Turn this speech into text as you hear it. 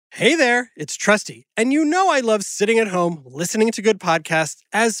Hey there, it's Trusty, and you know I love sitting at home listening to good podcasts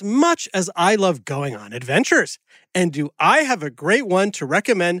as much as I love going on adventures. And do I have a great one to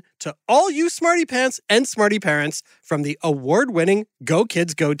recommend to all you smarty pants and smarty parents from the award-winning Go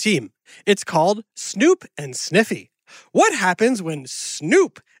Kids Go team. It's called Snoop and Sniffy. What happens when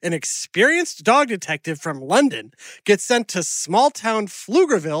Snoop, an experienced dog detective from London, gets sent to small-town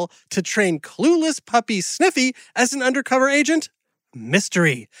Pflugerville to train clueless puppy Sniffy as an undercover agent?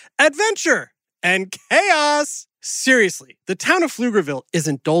 Mystery, adventure, and chaos! Seriously, the town of Pflugerville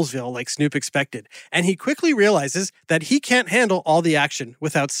isn't Dolesville like Snoop expected, and he quickly realizes that he can't handle all the action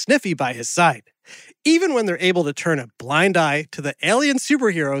without Sniffy by his side. Even when they're able to turn a blind eye to the alien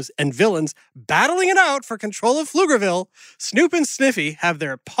superheroes and villains battling it out for control of Pflugerville, Snoop and Sniffy have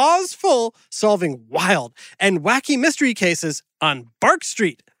their paws full solving wild and wacky mystery cases on Bark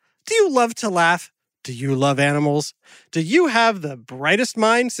Street. Do you love to laugh? Do you love animals? Do you have the brightest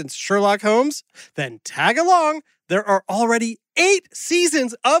mind since Sherlock Holmes? Then tag along. There are already 8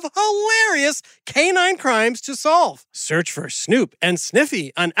 seasons of hilarious canine crimes to solve. Search for Snoop and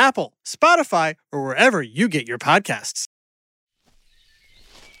Sniffy on Apple, Spotify, or wherever you get your podcasts.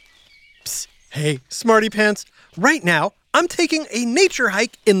 Psst. Hey, Smarty Pants. Right now, I'm taking a nature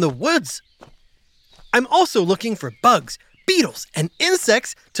hike in the woods. I'm also looking for bugs, beetles, and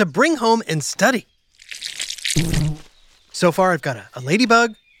insects to bring home and study. So far, I've got a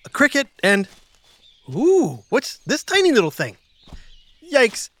ladybug, a cricket, and... Ooh, what's this tiny little thing?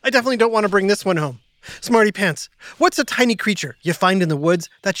 Yikes, I definitely don't want to bring this one home. Smarty Pants, what's a tiny creature you find in the woods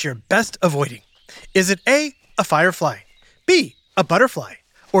that you're best avoiding? Is it A, a firefly, B, a butterfly,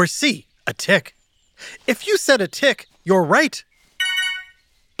 or C, a tick? If you said a tick, you're right.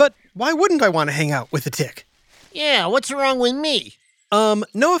 But why wouldn't I want to hang out with a tick? Yeah, what's wrong with me?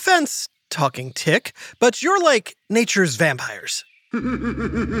 No offense, talking tick, but you're like nature's vampires.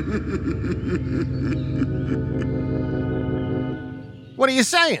 What are you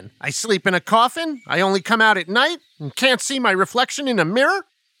saying? I sleep in a coffin? I only come out at night and can't see my reflection in a mirror?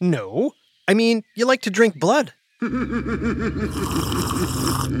 No, I mean, you like to drink blood.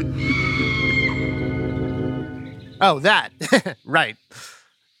 Oh, that. Right.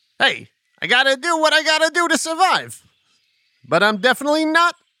 Hey, I gotta do what I gotta do to survive. But I'm definitely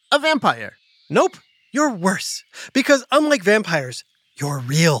not a vampire. Nope, you're worse. Because unlike vampires, you're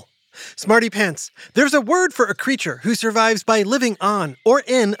real. Smarty Pants, there's a word for a creature who survives by living on or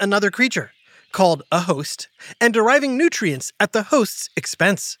in another creature, called a host, and deriving nutrients at the host's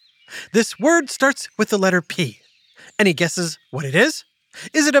expense. This word starts with the letter P. Any guesses what it is?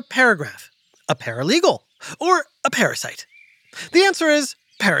 Is it a paragraph, a paralegal, or a parasite? The answer is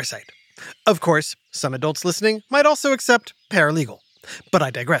parasite. Of course, some adults listening might also accept paralegal, but I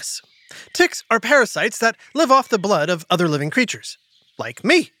digress. Ticks are parasites that live off the blood of other living creatures, like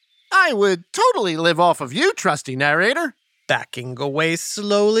me. I would totally live off of you, trusty narrator. Backing away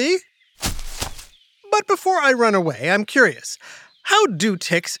slowly. But before I run away, I'm curious. How do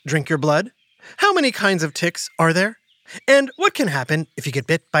ticks drink your blood? How many kinds of ticks are there? And what can happen if you get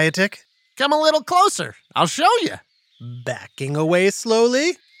bit by a tick? Come a little closer. I'll show you. Backing away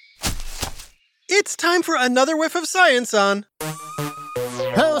slowly. It's time for another whiff of science on...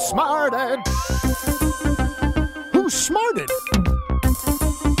 Who smarted? Who smarted?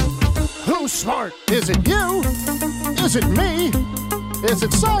 Who's smart? Is it you? Is it me? Is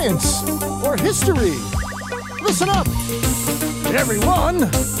it science or history? Listen up, everyone.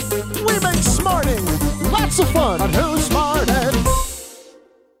 We make smarting lots of fun on Who Smarted.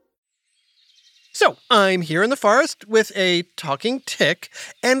 So, I'm here in the forest with a talking tick,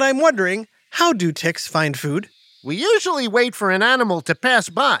 and I'm wondering, how do ticks find food? We usually wait for an animal to pass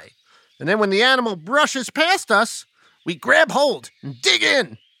by, and then when the animal brushes past us, we grab hold and dig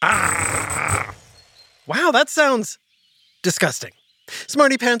in. Wow, that sounds disgusting.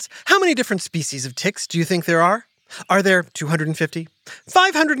 Smarty Pants, how many different species of ticks do you think there are? Are there 250,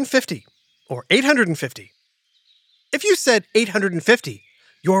 550, or 850? If you said 850,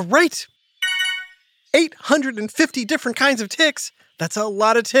 you're right. 850 different kinds of ticks. That's a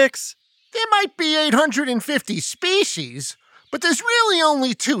lot of ticks. There might be 850 species, but there's really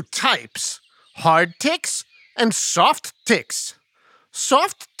only 2 types, hard ticks and soft ticks.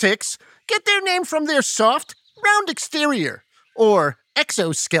 Soft ticks get their name from their soft, round exterior, or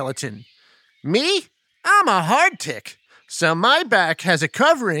exoskeleton. Me? I'm a hard tick, so my back has a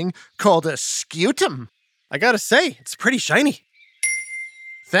covering called a scutum. I gotta say, it's pretty shiny.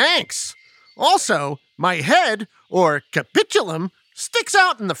 Thanks. Also, my head, or capitulum, sticks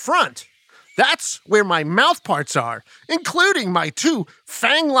out in the front. That's where my mouth parts are, including my 2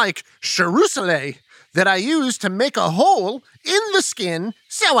 fang-like cherusulae that I use to make a hole in the skin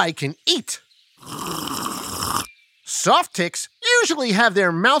so I can eat. Soft ticks usually have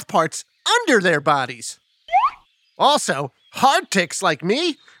their mouth parts under their bodies. Also, hard ticks like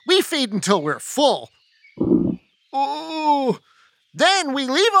me, we feed until we're full. Ooh. Then we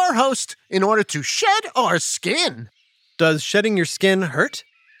leave our host in order to shed our skin. Does shedding your skin hurt?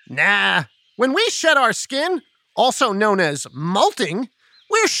 Nah. When we shed our skin, also known as molting,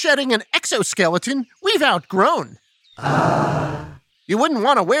 we're shedding an exoskeleton we've outgrown. You wouldn't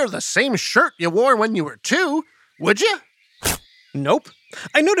want to wear the same shirt you wore when you were 2, would you? Nope.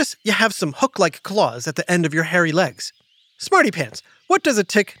 I notice you have some hook-like claws at the end of your hairy legs. Smarty Pants, what does a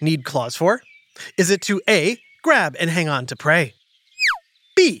tick need claws for? Is it to A, grab and hang on to prey?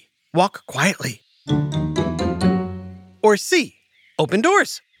 B, walk quietly? Or C, open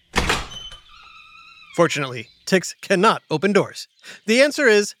doors? Fortunately, ticks cannot open doors. The answer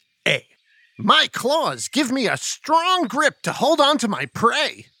is A. My claws give me a strong grip to hold on to my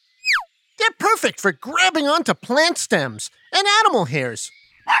prey. They're perfect for grabbing onto plant stems and animal hairs.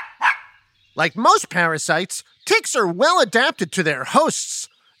 Like most parasites, ticks are well adapted to their hosts,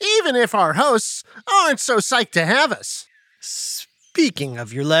 even if our hosts aren't so psyched to have us. Speaking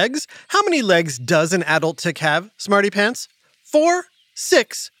of your legs, how many legs does an adult tick have, Smarty Pants? 4,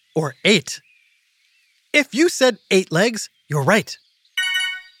 6, or 8? If you said 8 legs, you're right.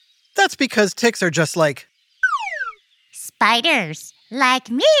 That's because ticks are just like spiders, like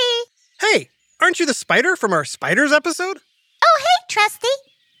me. Hey, aren't you the spider from our spiders episode? Oh, hey, Trusty.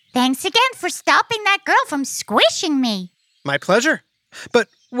 Thanks again for stopping that girl from squishing me. My pleasure. But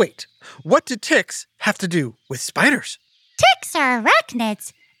wait, what do ticks have to do with spiders? Ticks are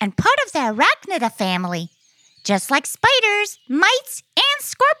arachnids and part of the Arachnida family, just like spiders, mites, and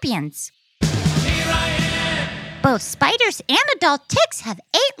scorpions. Both spiders and adult ticks have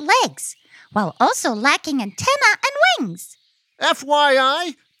 8 legs, while also lacking antennae and wings.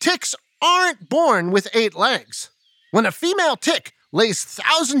 FYI, ticks aren't born with 8 legs. When a female tick lays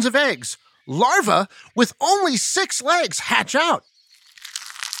thousands of eggs, larvae with only 6 legs hatch out.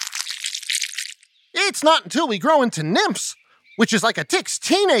 It's not until we grow into nymphs, which is like a tick's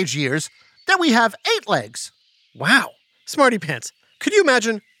teenage years, that we have 8 legs. Wow. Smarty Pants, could you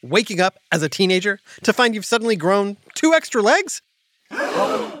imagine waking up as a teenager to find you've suddenly grown 2 extra legs?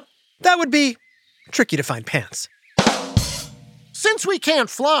 That would be tricky to find pants. Since we can't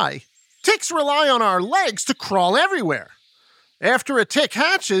fly, ticks rely on our legs to crawl everywhere. After a tick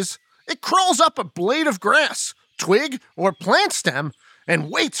hatches, it crawls up a blade of grass, twig, or plant stem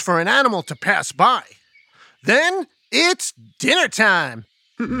and waits for an animal to pass by. Then it's dinner time.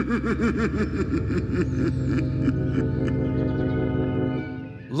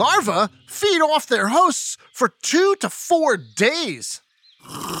 Larvae feed off their hosts for 2 to 4 days.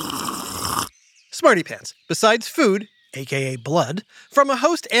 Smarty Pants, besides food, aka blood, from a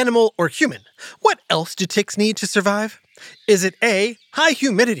host animal or human, what else do ticks need to survive? Is it A, high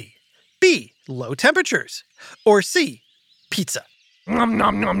humidity, B, low temperatures, or C, pizza? Nom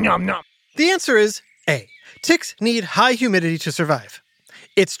nom nom nom nom. The answer is A. Ticks need high humidity to survive.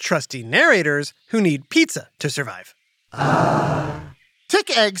 It's trusty narrators who need pizza to survive.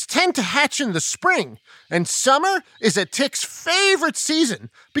 Tick eggs tend to hatch in the spring, and summer is a tick's favorite season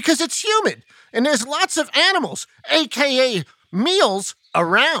because it's humid and there's lots of animals, aka meals,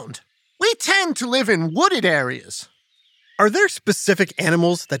 around. We tend to live in wooded areas. Are there specific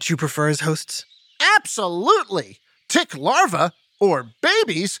animals that you prefer as hosts? Absolutely. Tick larvae, or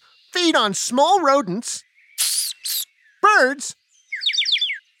babies, feed on small rodents, birds,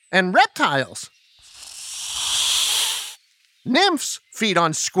 and reptiles. Nymphs feed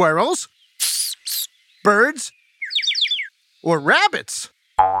on squirrels, birds, or rabbits.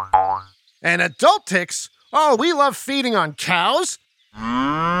 And adult ticks, oh, we love feeding on cows,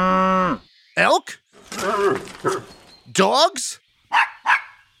 elk, dogs,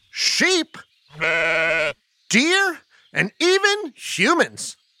 sheep, deer, and even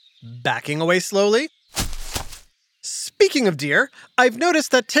humans. Backing away slowly. Speaking of deer, I've noticed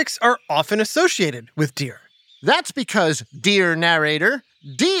that ticks are often associated with deer. That's because, dear narrator,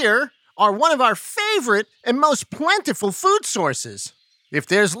 deer are one of our favorite and most plentiful food sources. If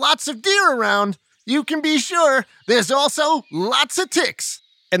there's lots of deer around, you can be sure there's also lots of ticks.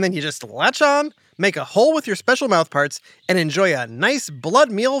 And then you just latch on, make a hole with your special mouth parts, and enjoy a nice blood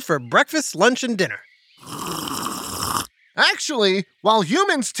meal for breakfast, lunch, and dinner. Actually, while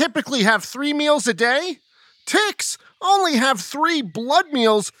humans typically have 3 meals a day, ticks only have 3 blood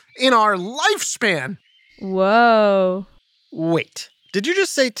meals in our lifespan. Whoa. Wait, did you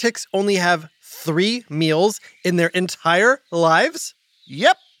just say ticks only have 3 meals in their entire lives?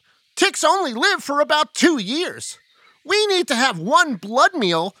 Yep. ticks only live for about 2 years. We need to have one blood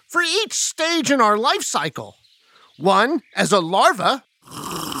meal for each stage in our life cycle. One as a larva,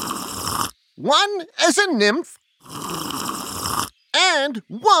 one as a nymph, and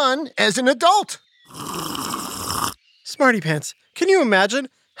one as an adult. Smarty Pants, can you imagine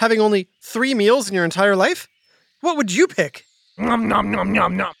having only 3 meals in your entire life? What would you pick? Nom nom nom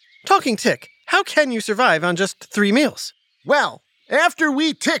nom nom. Talking tick, how can you survive on just 3 meals? Well, after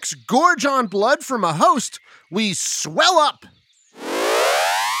we ticks gorge on blood from a host, we swell up.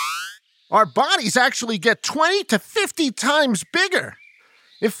 Our bodies actually get 20 to 50 times bigger.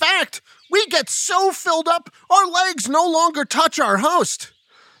 In fact, we get so filled up, our legs no longer touch our host.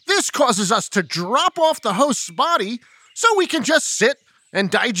 This causes us to drop off the host's body so we can just sit and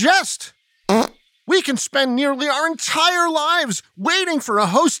digest. We can spend nearly our entire lives waiting for a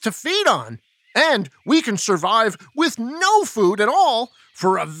host to feed on. And we can survive with no food at all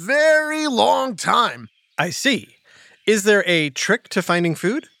for a very long time. I see. Is there a trick to finding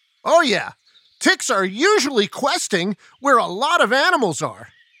food? Oh yeah, ticks are usually questing where a lot of animals are.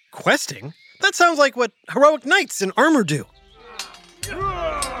 Questing? That sounds like what heroic knights in armor do.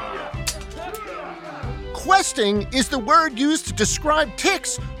 Questing is the word used to describe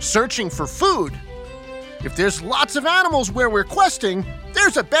ticks searching for food. If there's lots of animals where we're questing,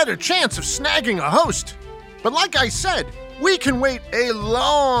 there's a better chance of snagging a host. But like I said, we can wait a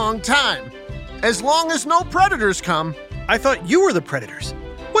long time. As long as no predators come. I thought you were the predators.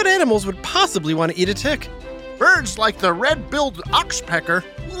 What animals would possibly want to eat a tick? Birds like the red-billed oxpecker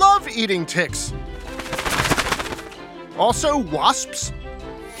love eating ticks. Also wasps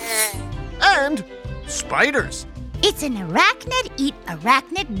and spiders. It's an arachnid eat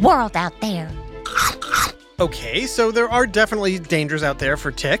arachnid world out there. Okay, so there are definitely dangers out there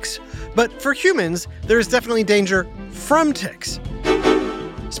for ticks, but for humans, there's definitely danger from ticks.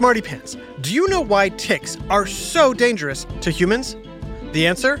 Smarty Pants, do you know why ticks are so dangerous to humans? The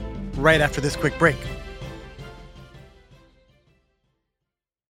answer, right after this quick break.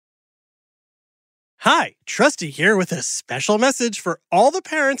 Hi, Trusty here with a special message for all the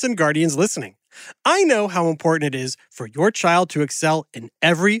parents and guardians listening. I know how important it is for your child to excel in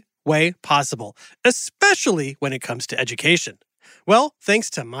every way possible, especially when it comes to education. Well, thanks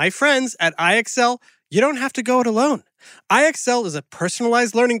to my friends at IXL, you don't have to go it alone. IXL is a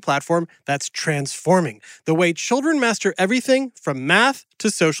personalized learning platform that's transforming the way children master everything from math to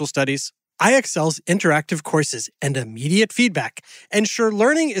social studies. IXL's interactive courses and immediate feedback ensure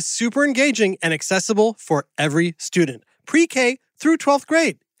learning is super engaging and accessible for every student, pre-K through 12th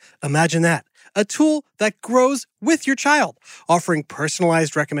grade. Imagine that. A tool that grows with your child, offering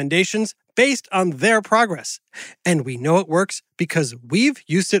personalized recommendations based on their progress. And we know it works because we've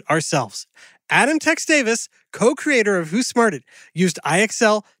used it ourselves. Adam Tex Davis, co-creator of Who Smarted, used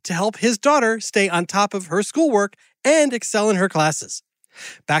IXL to help his daughter stay on top of her schoolwork and excel in her classes.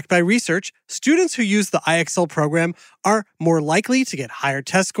 Backed by research, students who use the IXL program are more likely to get higher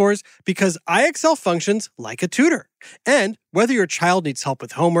test scores because IXL functions like a tutor. And whether your child needs help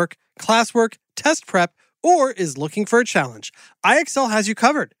with homework, classwork, test prep, or is looking for a challenge, IXL has you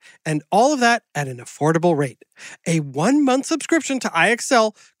covered, and all of that at an affordable rate. A 1-month subscription to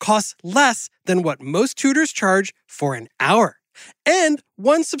IXL costs less than what most tutors charge for an hour. And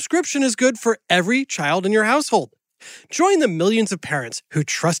one subscription is good for every child in your household. Join the millions of parents who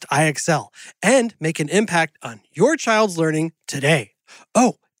trust IXL and make an impact on your child's learning today.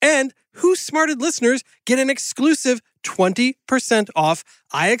 Oh, and Who Smarted listeners get an exclusive 20% off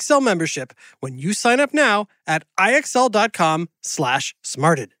IXL membership when you sign up now at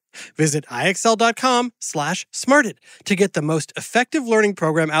IXL.com/smarted. Visit IXL.com/smarted to get the most effective learning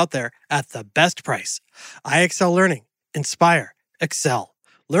program out there at the best price. IXL Learning. Inspire. Excel.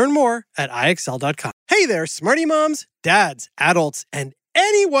 Learn more at IXL.com. Hey there, smarty moms, dads, adults, and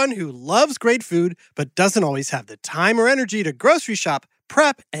anyone who loves great food but doesn't always have the time or energy to grocery shop,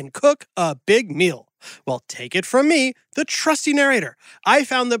 prep, and cook a big meal. Well, take it from me, the trusty narrator. I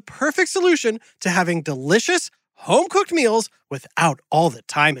found the perfect solution to having delicious, home-cooked meals without all the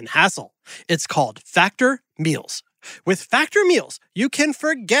time and hassle. It's called Factor Meals. With Factor Meals, you can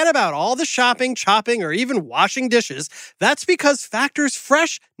forget about all the shopping, chopping, or even washing dishes. That's because Factor's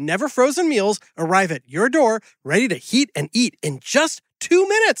fresh, never frozen meals arrive at your door ready to heat and eat in just 2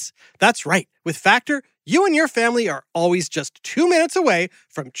 minutes. That's right. With Factor, you and your family are always just 2 minutes away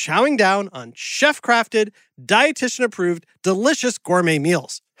from chowing down on chef-crafted, dietitian-approved, delicious gourmet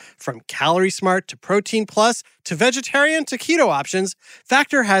meals. From Calorie Smart to Protein Plus to vegetarian to keto options,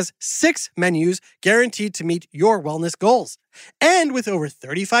 Factor has 6 menus guaranteed to meet your wellness goals. And with over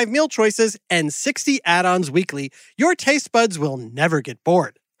 35 meal choices and 60 add-ons weekly, your taste buds will never get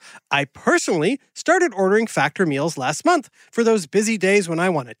bored. I personally started ordering Factor meals last month for those busy days when I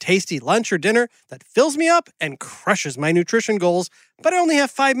want a tasty lunch or dinner that fills me up and crushes my nutrition goals, but I only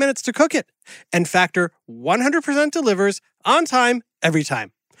have 5 minutes to cook it. And Factor 100% delivers on time, every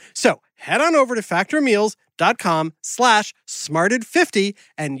time. So head on over to factormeals.com/smarted50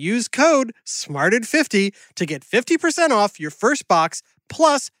 and use code SMARTED50 to get 50% off your first box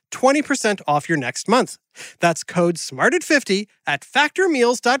plus 20% off your next month. That's code SMARTED50 at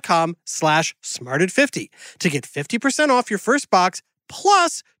factormeals.com/smarted50 to get 50% off your first box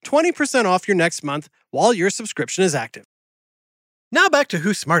plus 20% off your next month while your subscription is active. Now back to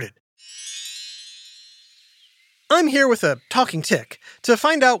Who Smarted. I'm here with a talking tick to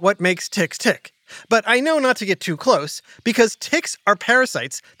find out what makes ticks tick. But I know not to get too close because ticks are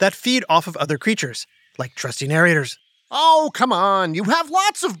parasites that feed off of other creatures, like trusty narrators. Oh, come on. You have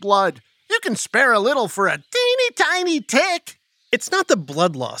lots of blood. You can spare a little for a teeny tiny tick. It's not the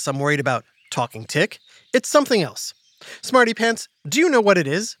blood loss I'm worried about, talking tick. It's something else. Smarty Pants, do you know what it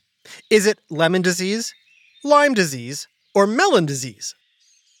is? Is it lemon disease, Lyme disease, or melon disease?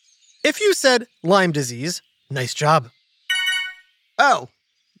 If you said Lyme disease, nice job. Oh,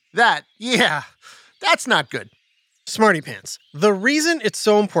 yeah. That's not good. Smarty Pants, the reason it's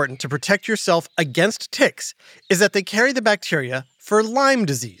so important to protect yourself against ticks is that they carry the bacteria for Lyme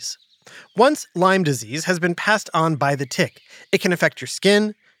disease. Once Lyme disease has been passed on by the tick, it can affect your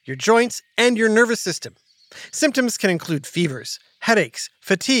skin, your joints, and your nervous system. Symptoms can include fevers, headaches,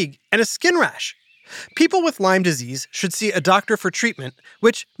 fatigue, and a skin rash. People with Lyme disease should see a doctor for treatment,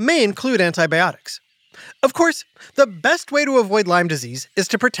 which may include antibiotics. Of course, the best way to avoid Lyme disease is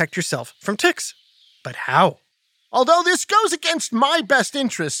to protect yourself from ticks. But how? Although this goes against my best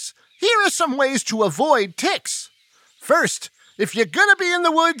interests, here are some ways to avoid ticks. First, if you're gonna be in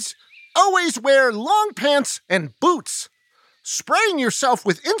the woods, always wear long pants and boots. Spraying yourself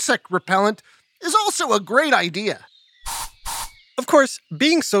with insect repellent is also a great idea. Of course,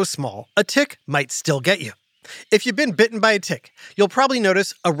 being so small, a tick might still get you. If you've been bitten by a tick, you'll probably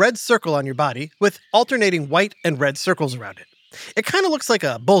notice a red circle on your body with alternating white and red circles around it. It kind of looks like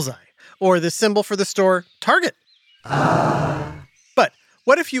a bullseye, or the symbol for the store, Target. But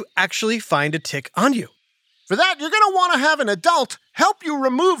what if you actually find a tick on you? For that, you're going to want to have an adult help you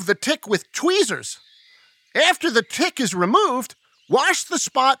remove the tick with tweezers. After the tick is removed, wash the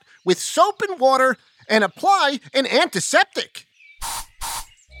spot with soap and water and apply an antiseptic.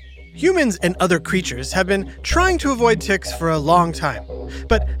 Humans and other creatures have been trying to avoid ticks for a long time.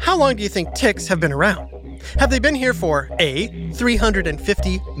 But how long do you think ticks have been around? Have they been here for A,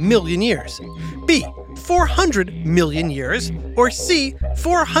 350 million years, B, 400 million years, or C,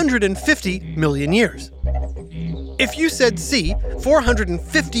 450 million years? If you said C,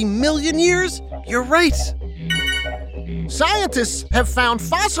 450 million years, you're right. Scientists have found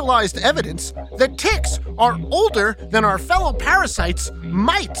fossilized evidence that ticks are older than our fellow parasites,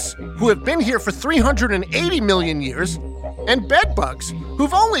 mites, who have been here for 380 million years, and bedbugs,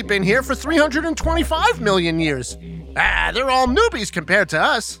 who've only been here for 325 million years. They're all newbies compared to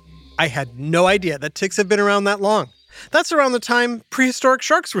us. I had no idea that ticks have been around that long. That's around the time prehistoric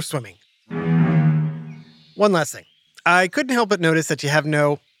sharks were swimming. One last thing. I couldn't help but notice that you have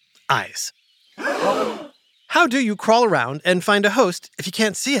no eyes. How do you crawl around and find a host if you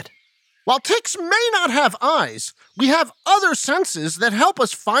can't see it? While ticks may not have eyes, we have other senses that help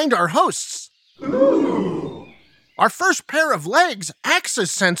us find our hosts. Ooh. Our first pair of legs acts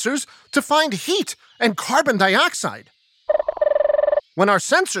as sensors to find heat and carbon dioxide. When our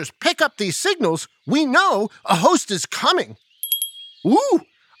sensors pick up these signals, we know a host is coming. Ooh,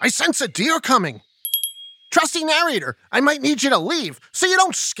 I sense a deer coming. Trusty narrator, I might need you to leave so you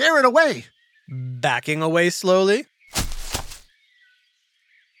don't scare it away. Backing away slowly.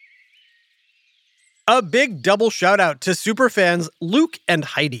 A big double shout out to superfans Luke and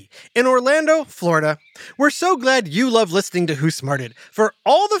Heidi in Orlando, Florida. We're so glad you love listening to Who Smarted for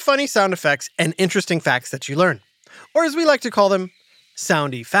all the funny sound effects and interesting facts that you learn. Or as we like to call them,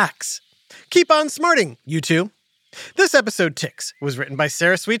 soundy facts. Keep on smarting, you two. This episode, Ticks, was written by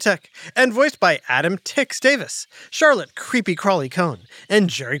Sarah Sweetek and voiced by Adam Ticks Davis, Charlotte Creepy Crawly Cohn, and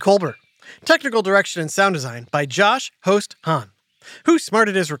Jerry Colbert. Technical direction and sound design by Josh Host Hahn. Who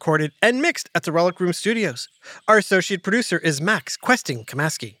Smarted is recorded and mixed at the Relic Room Studios. Our associate producer is Max Questing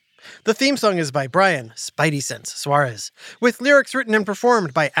Kamaski. The theme song is by Brian Spidey Sense Suarez, with lyrics written and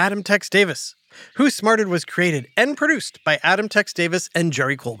performed by Adam Tex Davis. Who Smarted was created and produced by Adam Tex Davis and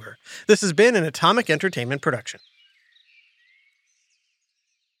Jerry Colbert. This has been an Atomic Entertainment production.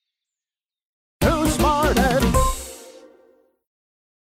 Who Smarted?